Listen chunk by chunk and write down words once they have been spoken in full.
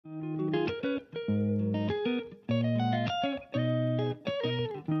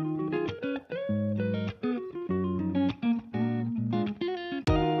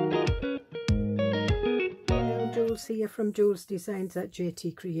Jules here from Joolsedesigns at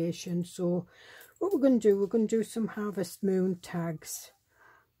JT Creation. So what we're going to do some Harvest Moon tags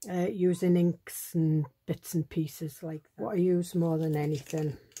using inks and bits and pieces like that. What I use more than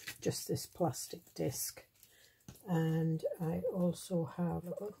anything, just this plastic disc. And I also have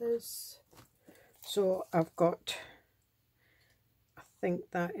others. So I've got, I think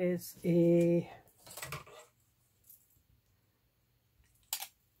that is a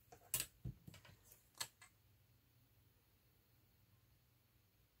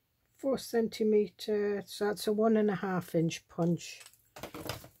 4 centimetre, so that's a 1.5 inch punch.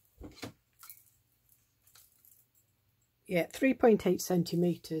 Yeah, 3.8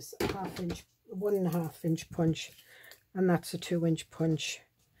 centimetres, a 1.5 inch punch, and that's a 2 inch punch,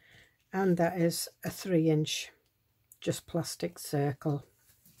 and that is a 3 inch just plastic circle.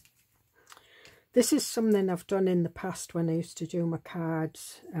 This is something I've done in the past when I used to do my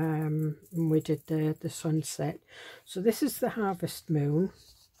cards, and we did the sunset. So this is the Harvest Moon.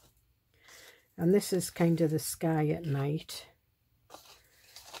 And this is kind of the sky at night.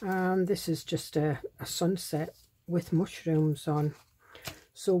 And this is just a sunset with mushrooms on.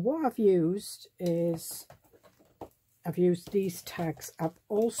 So what I've used is, I've used these tags. I've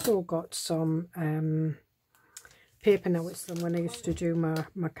also got some paper. Now it's when I used to do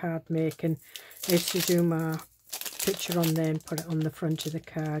my card making. I used to do my picture on there and put it on the front of the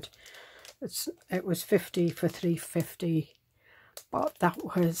card. It was 50 for $3.50, but that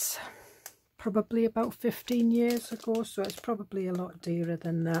was probably about 15 years ago, so it's probably a lot dearer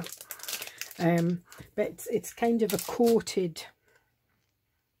than that. But it's kind of a coated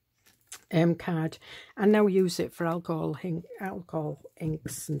card. I now use it for alcohol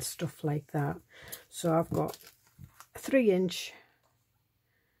inks and stuff like that. So I've got a 3 inch,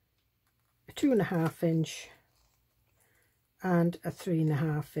 a 2.5 inch, and a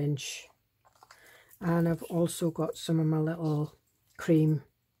 3.5 inch. And I've also got some of my little cream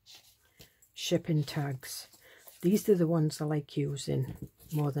shipping tags. These are the ones I like using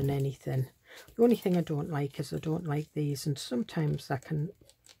more than anything. The only thing I don't like is I don't like these, and sometimes I can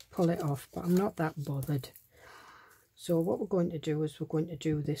pull it off, but I'm not that bothered. So what we're going to do is we're going to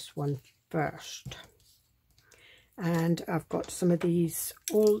do this one first. And I've got some of these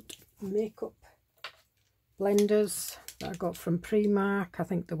old makeup blenders that I got from Primark. I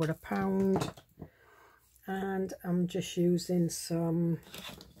think they were £1. And I'm just using some,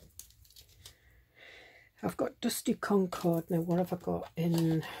 I've got Dusty Concord. Now what have I got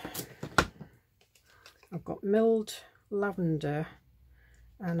in? I've got milled lavender,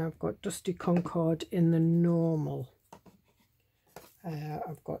 and I've got Dusty Concord in the normal.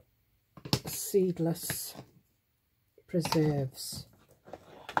 I've got seedless preserves.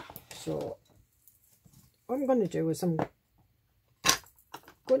 So what I'm going to do is I'm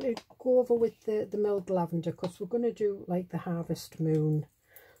going to go over with the milled lavender, because we're going to do like the Harvest Moon,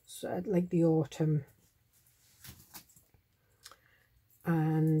 so like the autumn.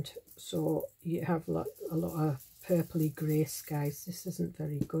 And so you have a lot of purpley grey skies. This isn't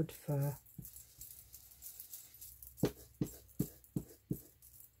very good for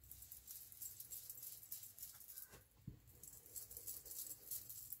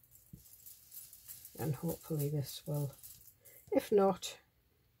and hopefully this will. If not,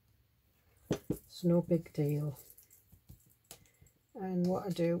 it's no big deal. And what I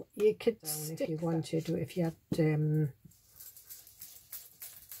do, you could stick if you wanted, if you had the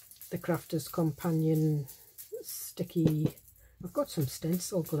Crafter's Companion sticky. I've got some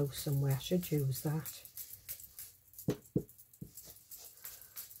stencil glue somewhere, I should use that.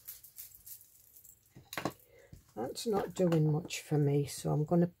 That's not doing much for me, so I'm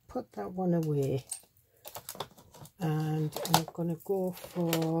going to put that one away. And I'm going to go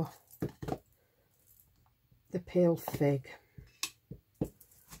for the Pale Fig.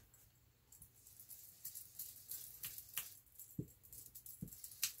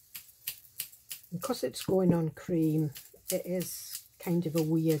 Because it's going on cream, it is kind of a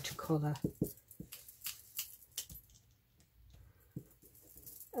weird colour.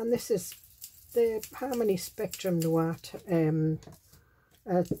 And this is the Harmony Spectrum Noir,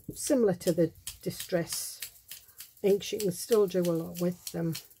 similar to the Distress inks. You can still do a lot with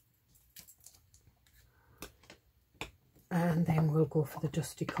them. And then we'll go for the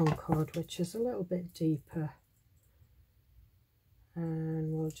Dusty Concord, which is a little bit deeper.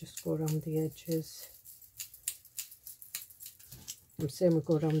 And we'll just go around the edges. I'm saying we'll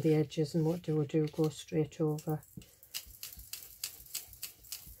go around the edges, and what do we do? Go straight over.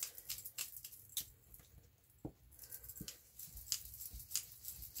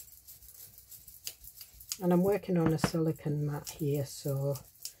 And I'm working on a silicone mat here, so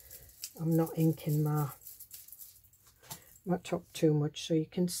I'm not inking my not top too much, so you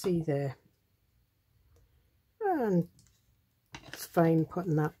can see there. And it's fine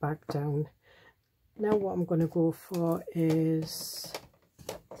putting that back down. Now what I'm going to go for is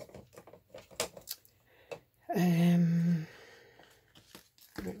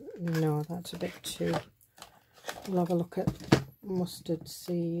no, that's a bit too. We'll have a look at mustard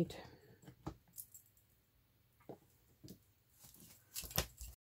seed.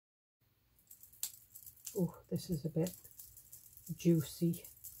 Oh, this is a bit juicy.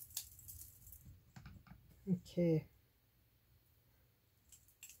 Okay.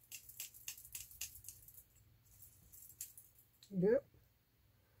 Yep.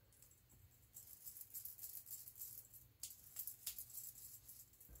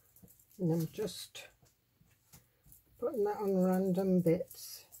 And I'm just putting that on random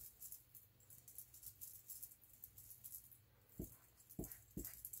bits.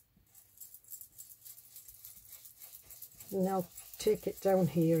 And I'll take it down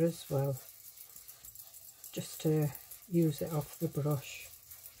here as well, just to use it off the brush.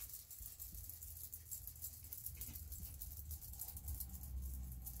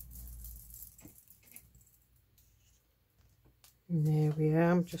 And there we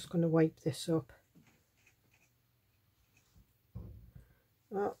are. I'm just going to wipe this up.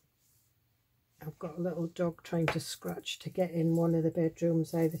 Oh, I've got a little dog trying to scratch to get in one of the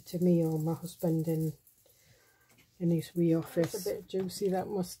bedrooms, either to me or my husband in his wee office. It's a bit juicy, that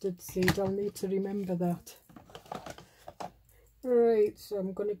mustard seed. I'll need to remember that. Right, so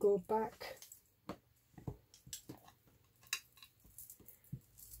I'm going to go back.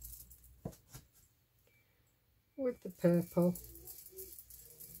 With the purple.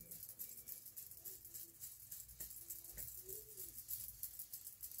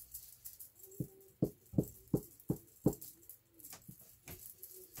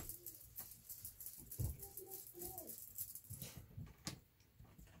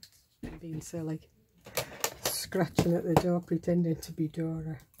 Being silly, scratching at the door pretending to be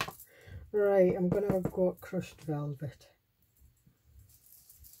Dora. Right, I'm going to go crushed velvet.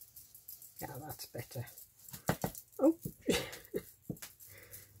 Yeah, that's better. Oh,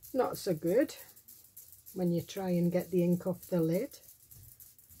 not so good when you try and get the ink off the lid.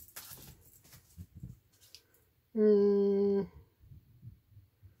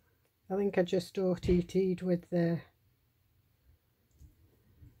 I think I just OTT'd with the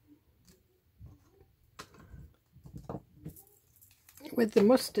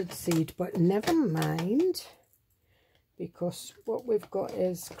mustard seed, but never mind, because what we've got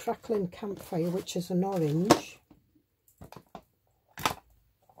is crackling campfire, which is an orange,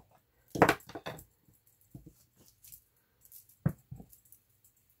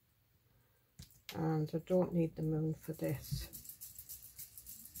 and I don't need the moon for this.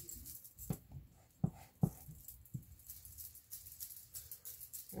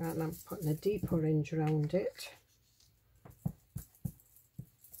 And I'm putting a deep orange around it.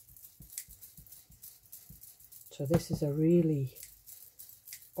 So this is a really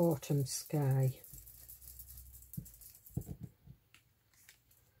autumn sky.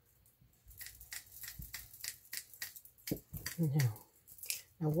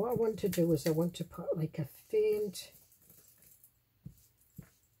 Now what I want to do is I want to put like a faint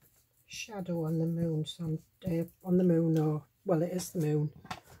shadow on the moon. So I'm on the moon, or well, it is the moon,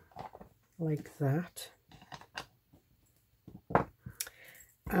 like that.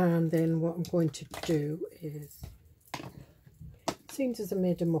 And then what I'm going to do is, seems as I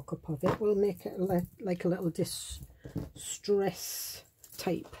made a mock-up of it, we'll make it like a little distress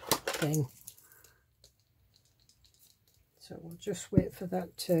type thing. So we'll just wait for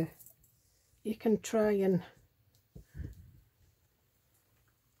that to, you can try and,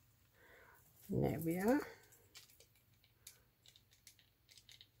 there we are.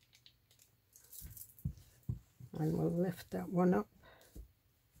 And we'll lift that one up.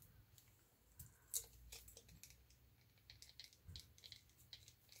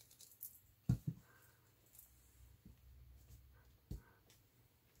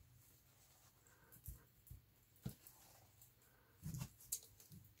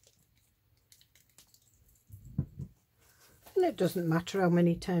 And it doesn't matter how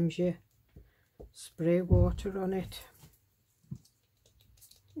many times you spray water on it.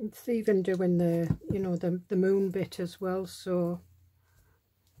 It's even doing the, you know, the moon bit as well, so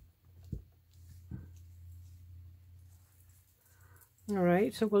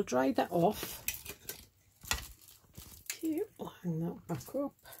alright, so we'll dry that off. Okay, we'll hang that back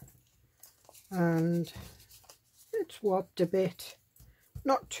up, and it's warped a bit,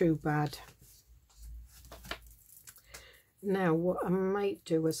 not too bad. Now what I might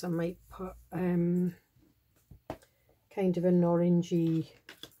do is I might put kind of an orangey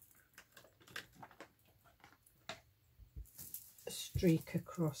streak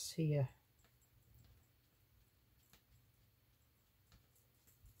across here.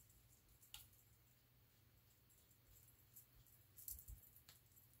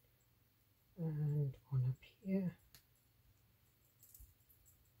 And one up here.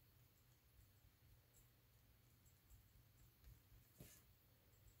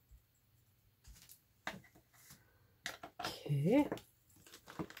 Okay,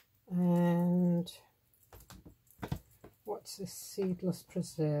 and what's this seedless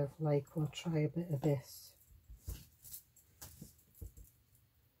preserve like? We'll try a bit of this.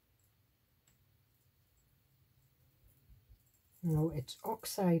 No, it's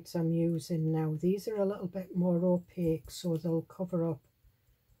oxides I'm using now. These are a little bit more opaque, so they'll cover up.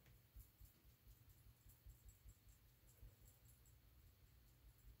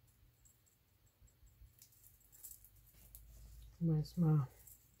 Where's my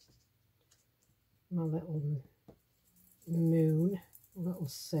little moon, little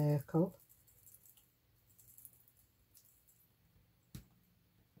circle?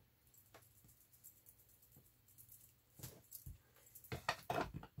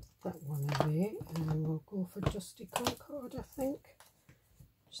 That one away, and we'll go for Dusty Concord, I think.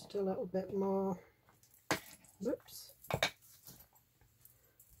 Just a little bit more. Whoops.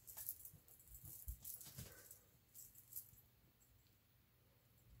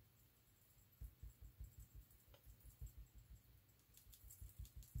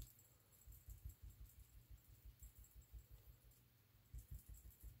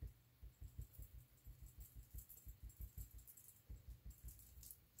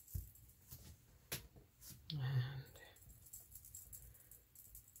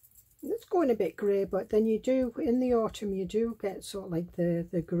 It's going a bit grey, but then you do, in the autumn, you do get sort of like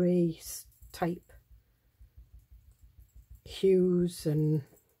the grey type hues, and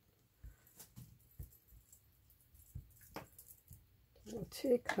I'll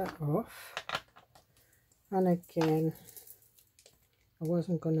take that off. And again, I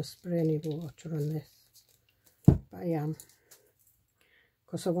wasn't going to spray any water on this, but I am,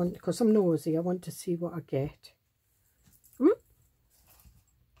 because I'm nosy. I want to see what I get. Whoop.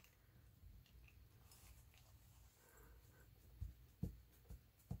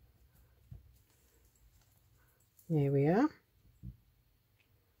 There we are.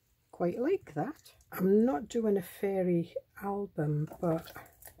 Quite like that. I'm not doing a fairy album, but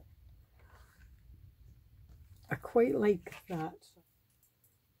I quite like that.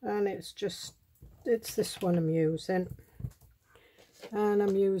 And it's this one I'm using. And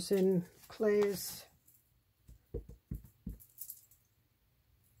I'm using Claire's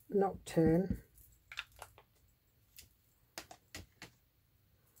Nocturne.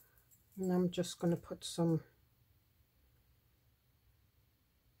 And I'm just going to put some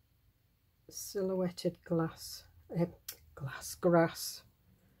silhouetted grass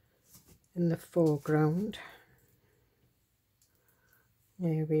in the foreground.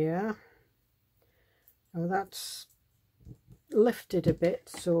 There we are. Now that's lifted a bit,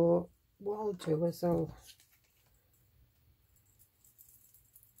 so what I'll do is I've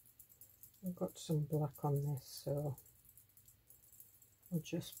got some black on this, so I'll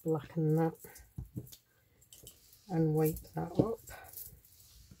just blacken that and wipe that up.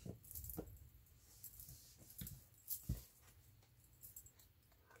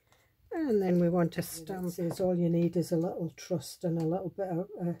 And then we want to stamp. It says all you need is a little trust and a little bit of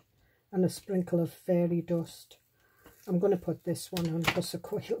and a sprinkle of fairy dust. I'm going to put this one on because I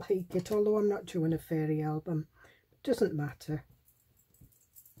quite like it, although I'm not doing a fairy album. It doesn't matter.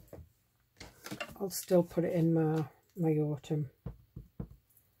 I'll still put it in my autumn.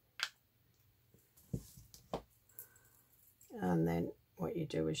 And then what you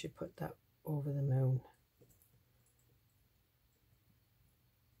do is you put that over the moon.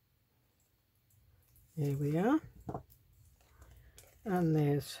 There we are. And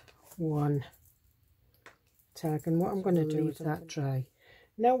there's one tag, and what I'm going to do is that dry.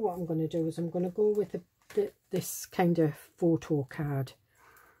 Now what I'm going to do is I'm going to go with this kind of photo card.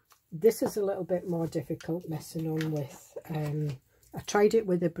 This is a little bit more difficult messing on with. I tried it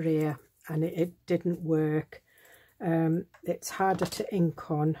with a brayer and it didn't work. It's harder to ink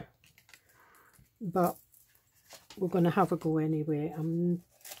on, but we're going to have a go anyway. I'm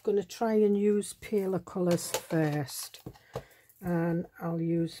going to try and use paler colours first, and I'll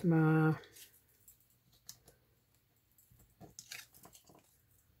use my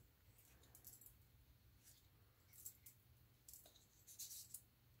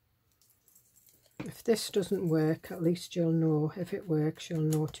if this doesn't work, at least you'll know. If it works, you'll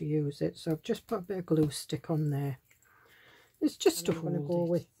know to use it. So I've just put a bit of glue stick on there, It's just I'm going to go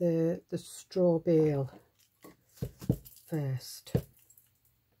with the straw bale first.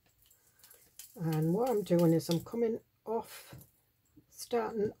 And what I'm doing is I'm coming off,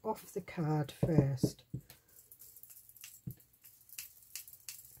 starting off the card first.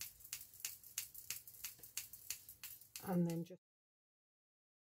 And then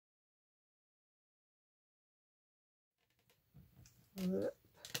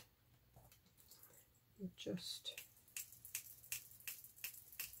just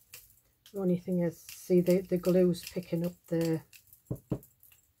the only thing is, see the glue's picking up the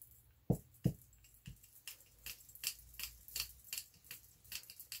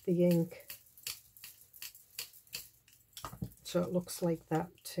ink, so it looks like that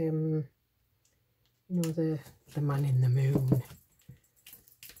you know, the man in the moon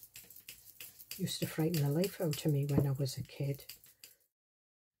used to frighten the life out of me when I was a kid.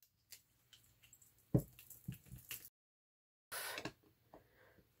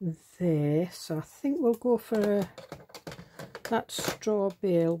 There, so I think we'll go for that straw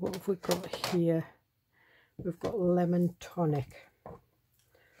bale. What have we got here? We've got lemon tonic,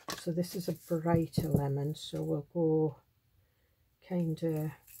 so this is a brighter lemon, so we'll go kind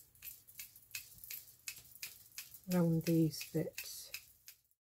of around these bits.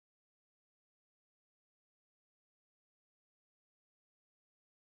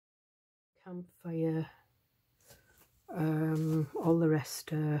 Campfire, all the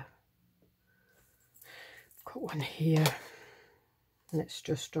rest. I've got one here and it's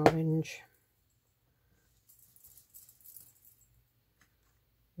just orange.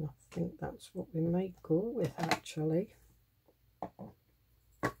 I think that's what we might go with actually.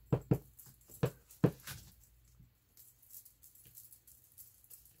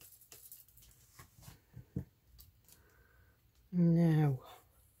 Now,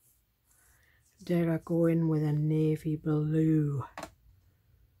 dare I go in with a navy blue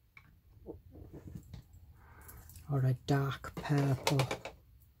or a dark purple?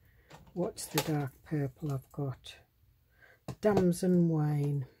 What's the dark purple I've got? Damson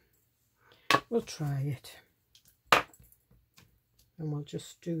wine. We'll try it. And we'll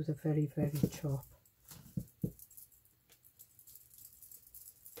just do the very, very top.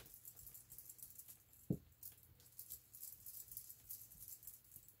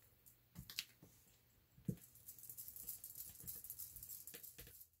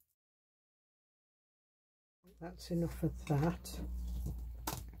 That's enough of that.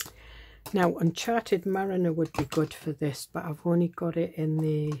 Now, Uncharted Mariner would be good for this, but I've only got it in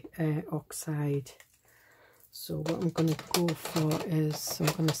the oxide. So what I'm going to go for is, I'm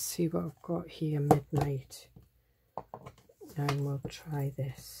going to see what I've got here, Midnight. And we'll try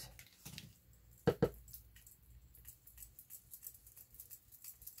this.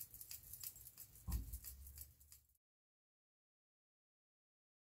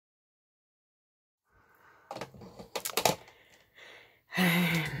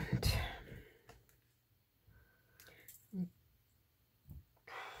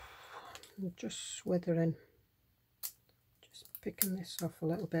 And I'm just swithering, just picking this off a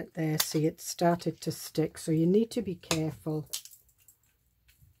little bit there. See, it started to stick, so you need to be careful.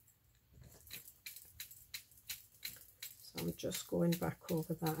 So I'm just going back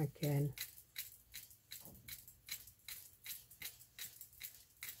over that again.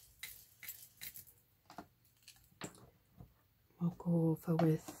 I'll go over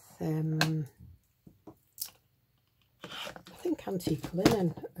with, I think antique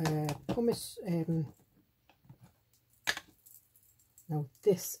linen, pumice. Now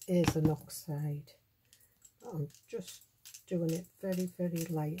this is an oxide. I'm just doing it very, very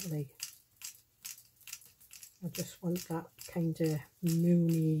lightly. I just want that kind of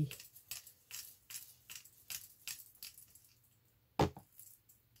moony.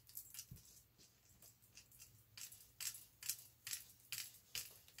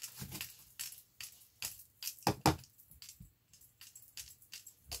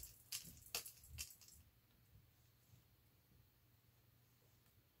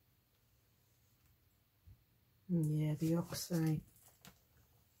 Yeah, the oxide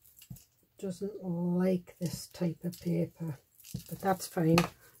doesn't like this type of paper, but that's fine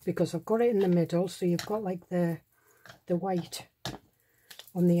because I've got it in the middle, so you've got like the white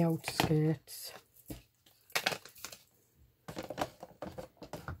on the outskirts,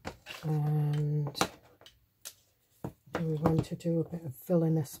 and we want to do a bit of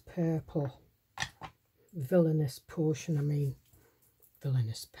villainous purple, villainous portion, I mean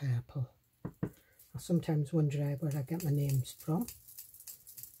villainous purple. I sometimes wonder where I get my names from.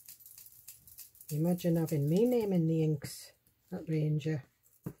 Imagine having me naming the inks at Ranger.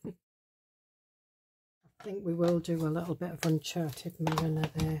 I've I think we will do a little bit of Uncharted Mariner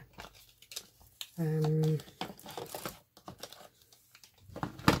there.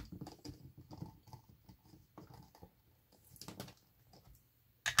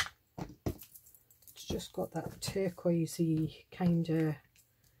 It's just got that turquoisey kind of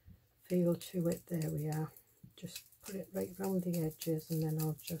feel to it. There we are. Just put it right round the edges, and then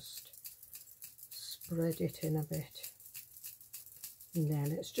I'll just spread it in a bit. And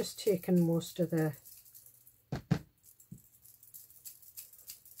then it's just taken most of the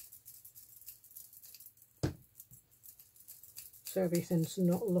so everything's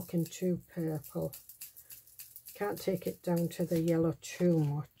not looking too purple. Can't take it down to the yellow too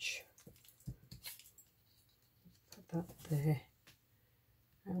much. Put that there,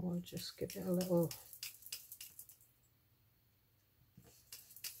 and we'll just give it a little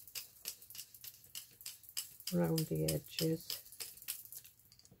round the edges.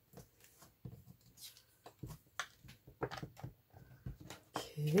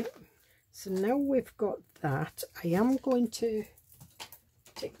 Okay, so now we've got that, I am going to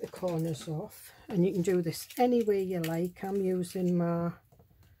take the corners off, and you can do this any way you like. I'm using my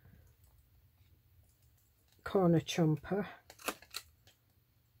corner chomper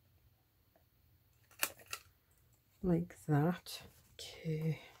like that.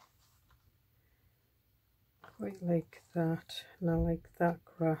 Okay, quite like that. And I like that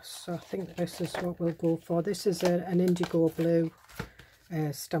grass, so I think this is what we'll go for. This is an indigo blue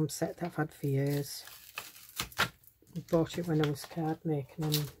stamp set that I've had for years. I bought it when I was card making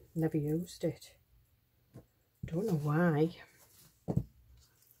and never used it. Don't know why.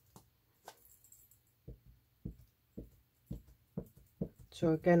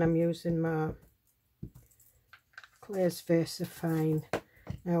 So again, I'm using my Claire's VersaFine.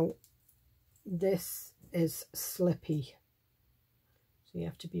 Now this is slippy, so you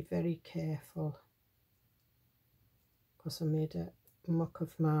have to be very careful, because I made a muck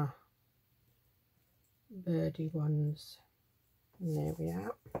of my birdie ones. And there we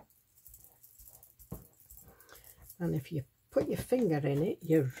are. And if you put your finger in it,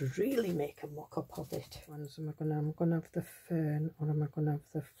 you really make a muck up of it. Ones am I gonna? I'm gonna have the fern, or am I gonna have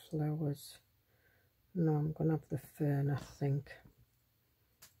the flowers? No, I'm gonna have the fern, I think.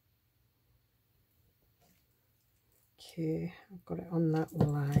 Okay, I've got it on that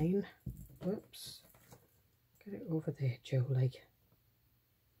line. Whoops. Get it over there, Julie.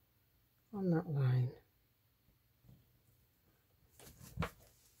 On that line.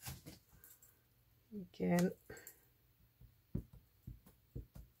 Again.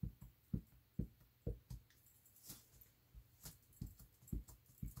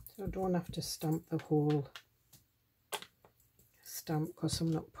 So I don't have to stamp the whole stamp, because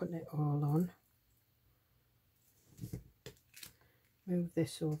I'm not putting it all on. Move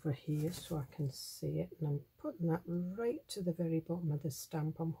this over here so I can see it, and I'm putting that right to the very bottom of the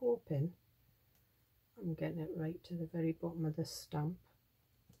stamp. I'm hoping I'm getting it right to the very bottom of the stamp.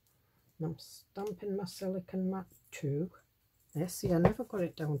 And I'm stamping my silicone mat too. There, see, I never got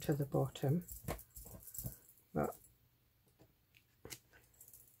it down to the bottom, but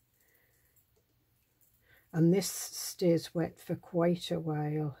and this stays wet for quite a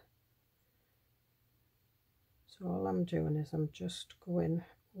while. So all I'm doing is I'm just going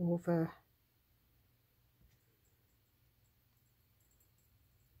over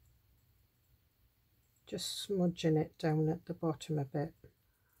just smudging it down at the bottom a bit.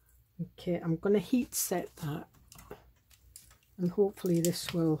 Okay, I'm going to heat set that, and hopefully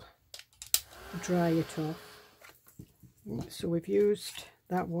this will dry it off. So we've used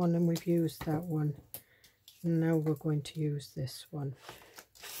that one and we've used that one. Now we're going to use this one.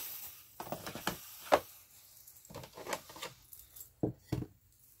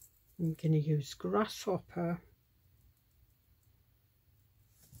 I'm going to use Grasshopper.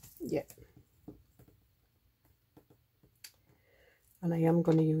 Yeah. And I am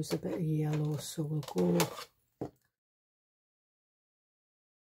going to use a bit of yellow, so we'll go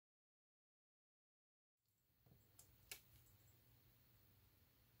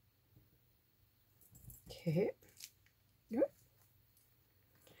okay. Yep.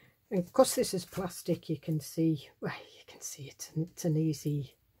 And because this is plastic, you can see, well, you can see it's an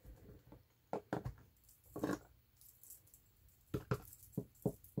easy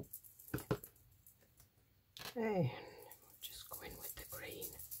just go in with the green.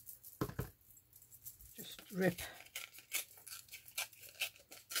 Just rip.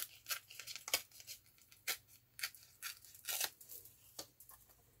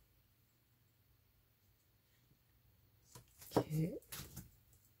 Okay.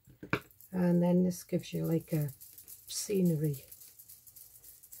 And then this gives you like a scenery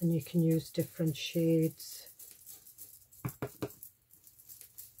and you can use different shades.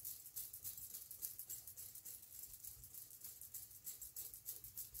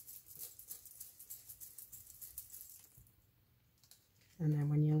 And then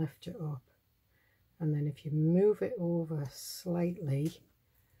when you lift it up, and then if you move it over slightly,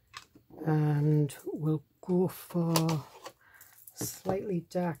 and we'll go for slightly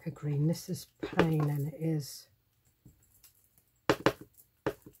darker green. This is pine, and it is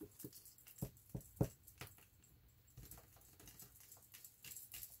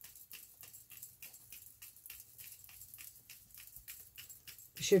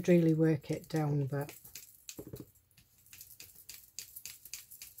you should really work it down, but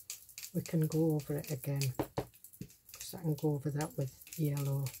we can go over it again, because I can go over that with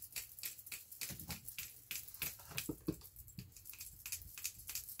yellow.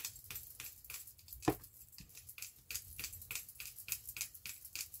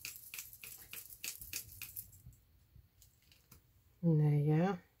 And there you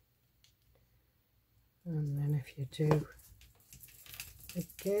are. And then if you do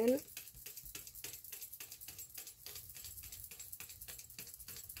again,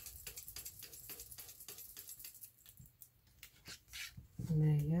 and there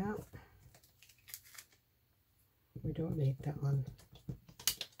you are. We don't need that on.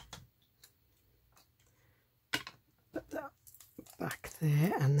 Put that back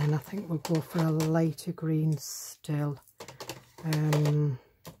there, and then I think we'll go for a lighter green still. I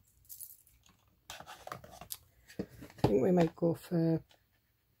think we might go for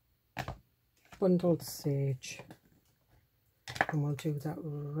bundled sage, and we'll do that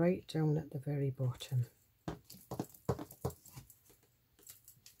right down at the very bottom.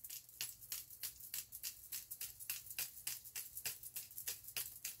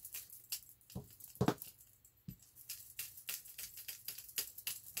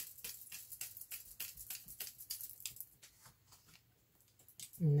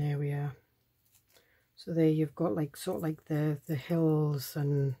 And there we are. So there you've got like sort of like the hills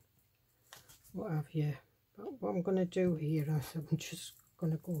and what have you. But what I'm going to do here is I'm just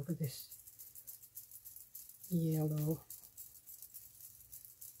going to go over this yellow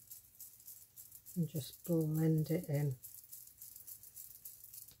and just blend it in.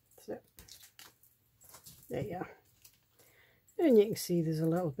 So there you are. And you can see there's a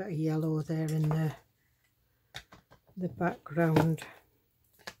little bit of yellow there in the background.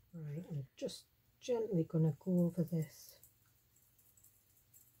 Right, I'm just gently going to go over this.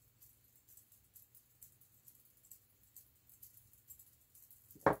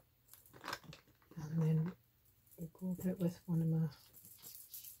 And then I'll go over it with one of my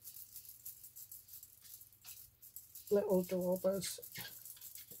little daubers.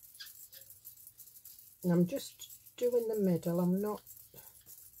 And I'm just doing the middle. I'm not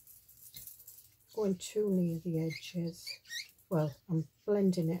going too near the edges. Well, I'm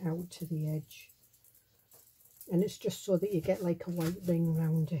blending it out to the edge, and it's just so that you get like a white ring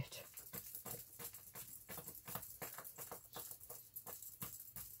around it.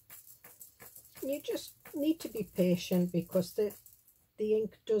 You just need to be patient because the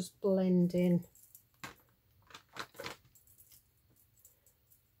ink does blend in.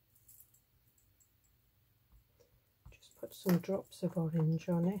 Just put some drops of orange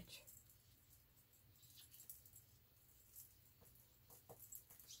on it.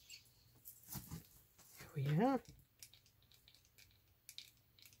 Yeah.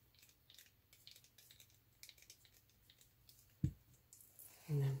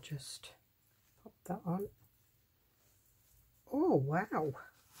 And then just pop that on. Oh wow.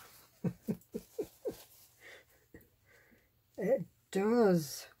 It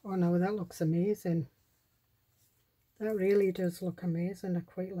does. Oh no, that looks amazing. That really does look amazing. I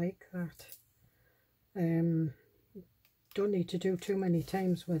quite like that. Don't need to do too many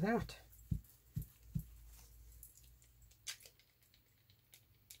times with that.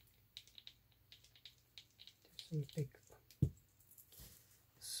 Some big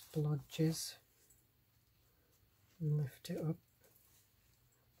splodges and lift it up.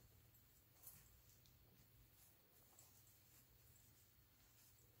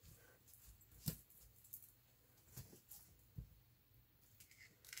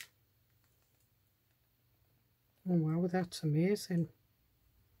 Oh wow, that's amazing.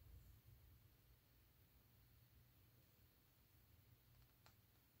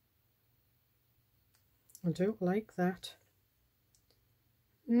 I do like that.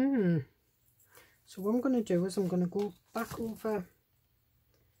 So what I'm going to do is I'm going to go back over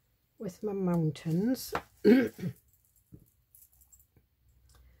with my mountains and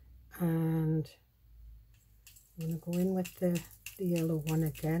I'm going to go in with the the yellow one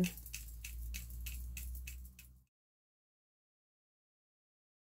again.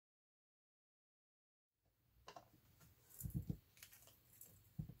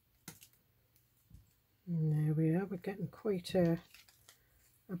 And there we are, we're getting quite a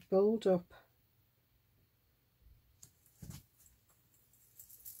build up.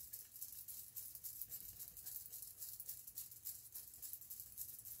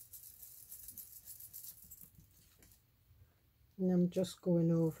 And I'm just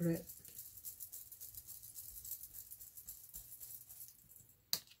going over it.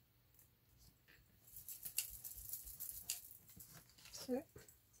 That's it.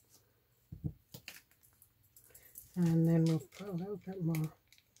 And then we'll put a little bit more,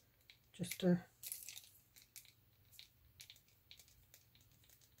 just a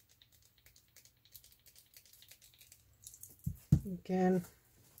again.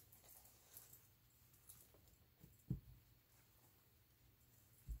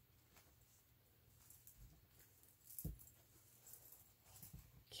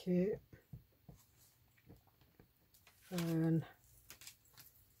 Okay.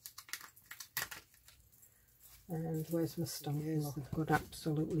 And where's my stump? Look, I've got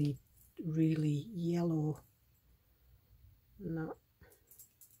absolutely really yellow. No.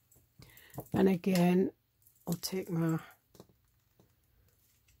 And again, I'll take my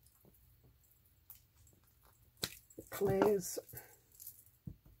clays.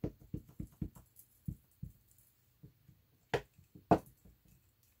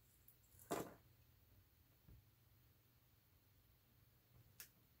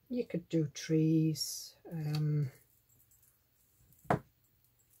 You could do trees. And I'll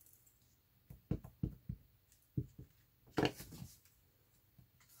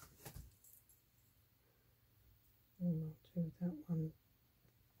do that one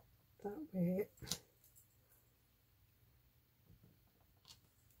that way.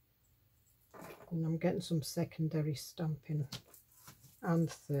 And I'm getting some secondary stamping and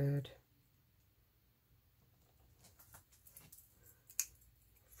third.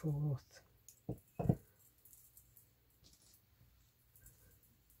 Fourth.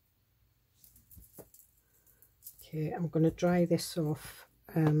 Okay, I'm going to dry this off.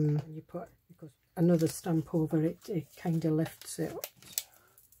 You put another stamp over it, it kind of lifts it up.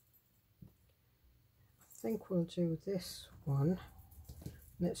 I think we'll do this one.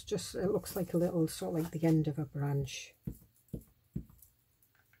 And it's just, it looks like a little, sort of like the end of a branch.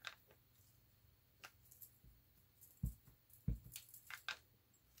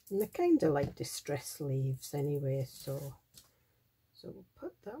 And they're kind of like distress leaves anyway, so we'll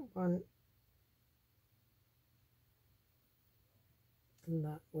put that one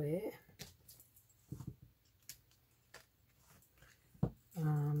that way.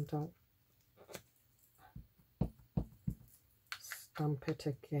 And I'll stamp it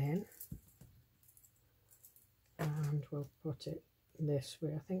again. And we'll put it this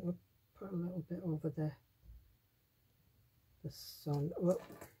way. I think we'll put a little bit over the sun. Oh,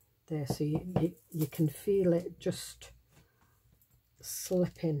 there, so you can feel it just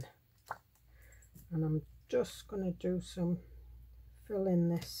slipping. And I'm just going to do some fill in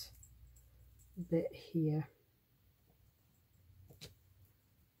this bit here.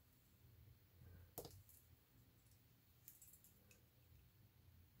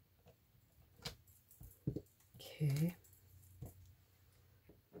 Okay.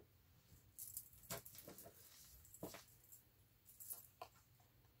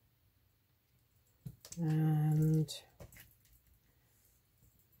 And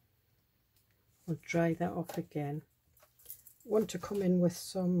we'll dry that off again. Want to come in with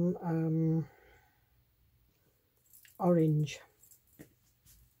some orange.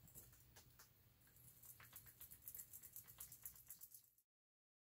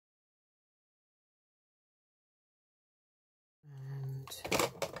 And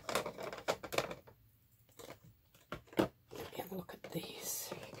have a look at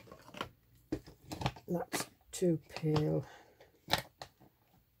these. That's too pale.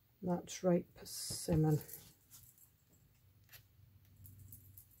 That's ripe persimmon.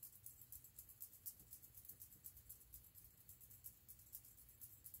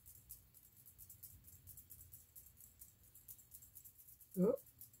 Oh,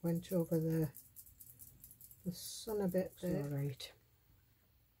 went over the sun a bit there. Right.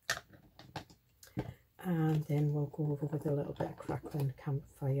 And then we'll go over with a little bit of crackling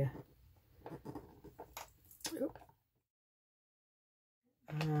campfire. Oh.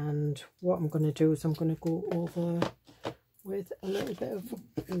 And what I'm going to do is I'm going to go over with a little bit of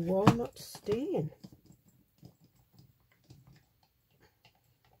walnut stain.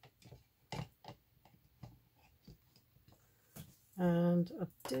 And I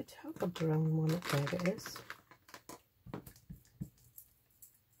did have a brown one. There it is.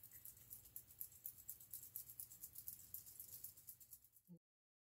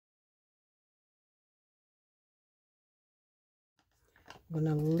 I'm going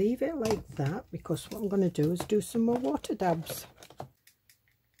to leave it like that because what I'm going to do is do some more water dabs.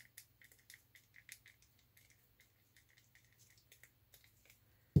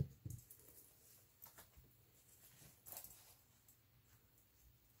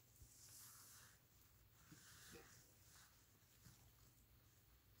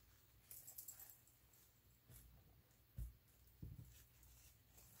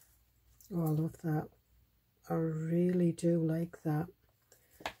 Oh, I love that. I really do like that.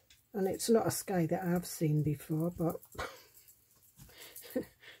 And it's not a sky that I've seen before, but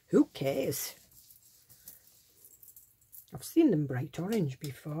who cares? I've seen them bright orange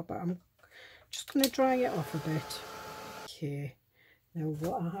before, but I'm just going to dry it off a bit. Okay, now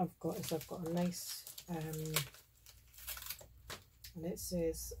what I have got is I've got a nice, and it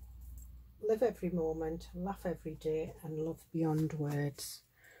says, live every moment, laugh every day, and love beyond words.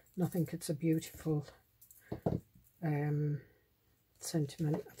 And I think it's a beautiful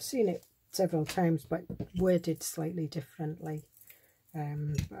sentiment. I've seen it several times, but worded slightly differently.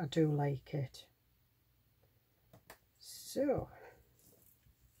 But I do like it. So,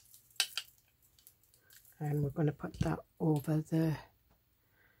 and we're going to put that over the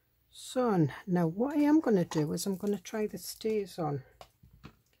sun. Now what I am going to do is I'm going to try the stays on.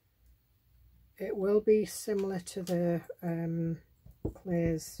 It will be similar to the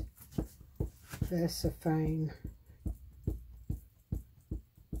Claire's Versafine,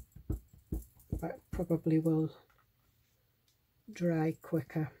 but probably will dry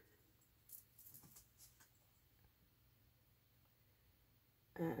quicker.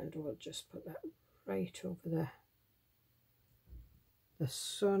 And we'll just put that right over the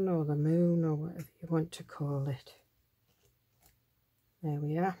sun or the moon or whatever you want to call it. There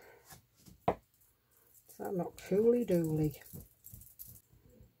we are. Is that not cooly dooly?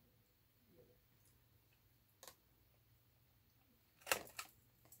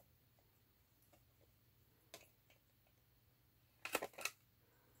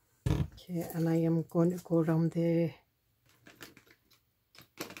 Okay, and I am going to go around the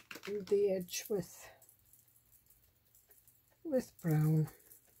edge with brown.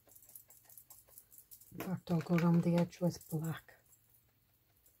 In fact, I'll go around the edge with black.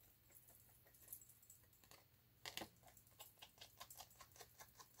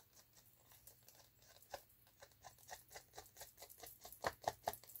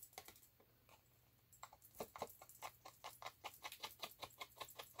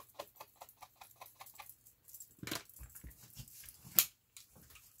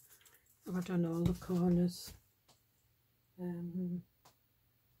 I've done all the corners.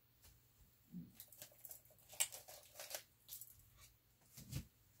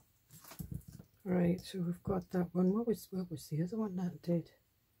 Right, so we've got that one. What was the other one that did?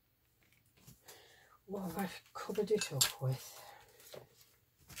 What have I covered it up with?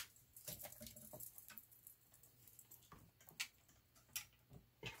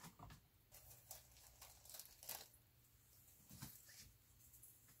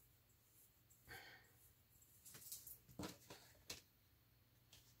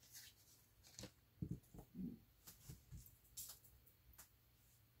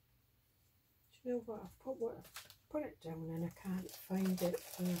 You know what, I've put it down and I can't find it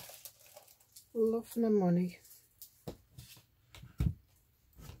for love nor money.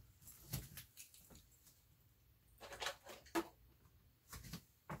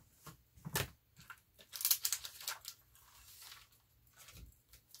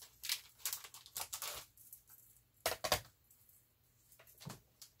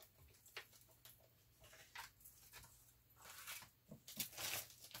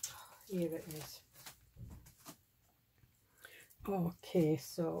 Here it is. Okay,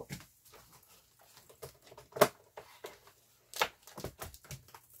 so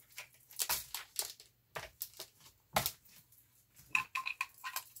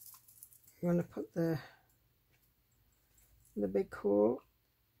I'm going to put the big hole.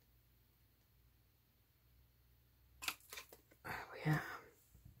 There we are.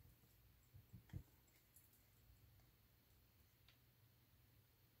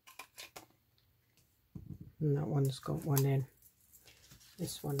 And that one's got one in.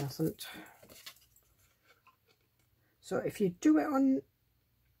 This one hasn't. So if you do it on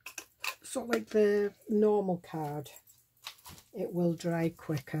sort of like the normal card, it will dry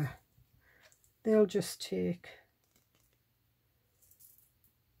quicker. They'll just take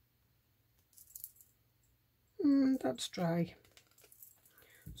that's dry.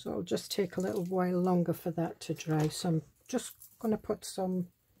 So it'll just take a little while longer for that to dry. So I'm just going to put some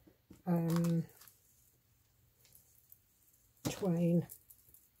twine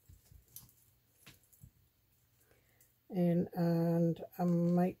in, and I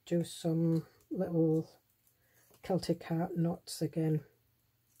might do some little Celtic heart knots again.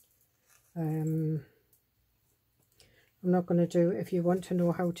 I'm not going to do, if you want to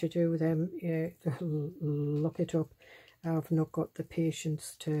know how to do them, yeah, look it up. I've not got the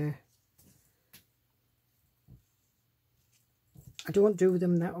patience to, I don't do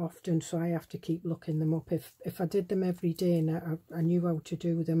them that often, so I have to keep looking them up. If I did them every day and I knew how to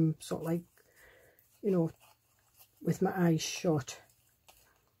do them sort of like, you know, with my eyes shut,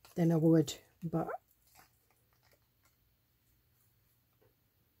 then I would, but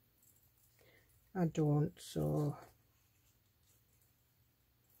I don't, so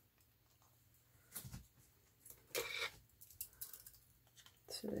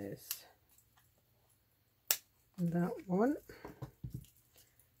this, that one,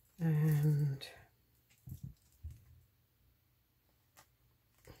 and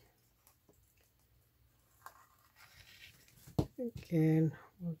again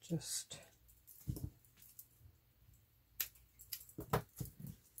we'll just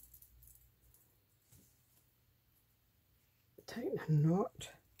tighten a knot.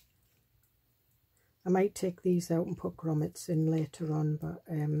 I might take these out and put grommets in later on, but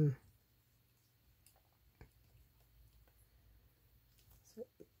so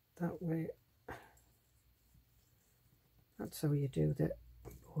that way, that's how you do that,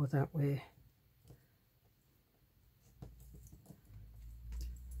 or that way.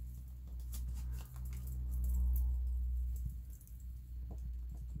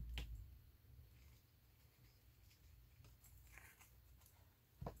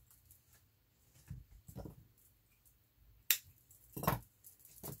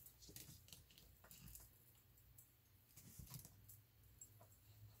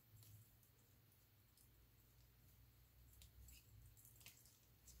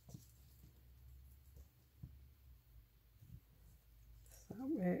 That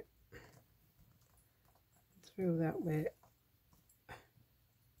way, through that way.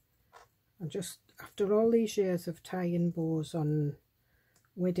 And just after all these years of tying bows on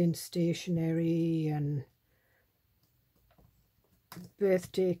wedding stationery and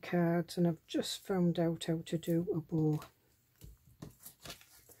birthday cards, and I've just found out how to do a bow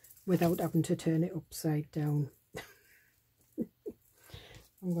without having to turn it upside down.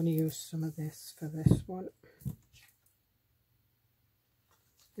 I'm going to use some of this for this one.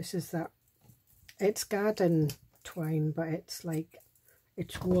 This is that, it's garden twine, but it's like,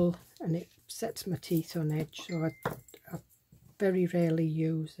 it's wool and it sets my teeth on edge, so I very rarely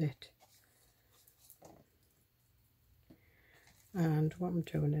use it. And what I'm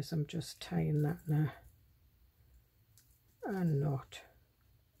doing is I'm just tying that in a knot.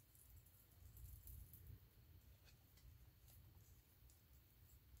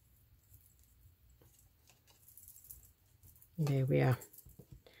 There we are.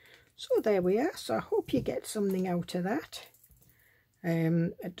 So there we are. So I hope you get something out of that.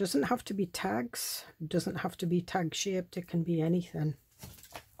 It doesn't have to be tags. It doesn't have to be tag shaped. It can be anything.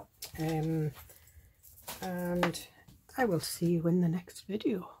 And I will see you in the next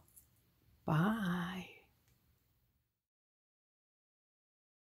video. Bye.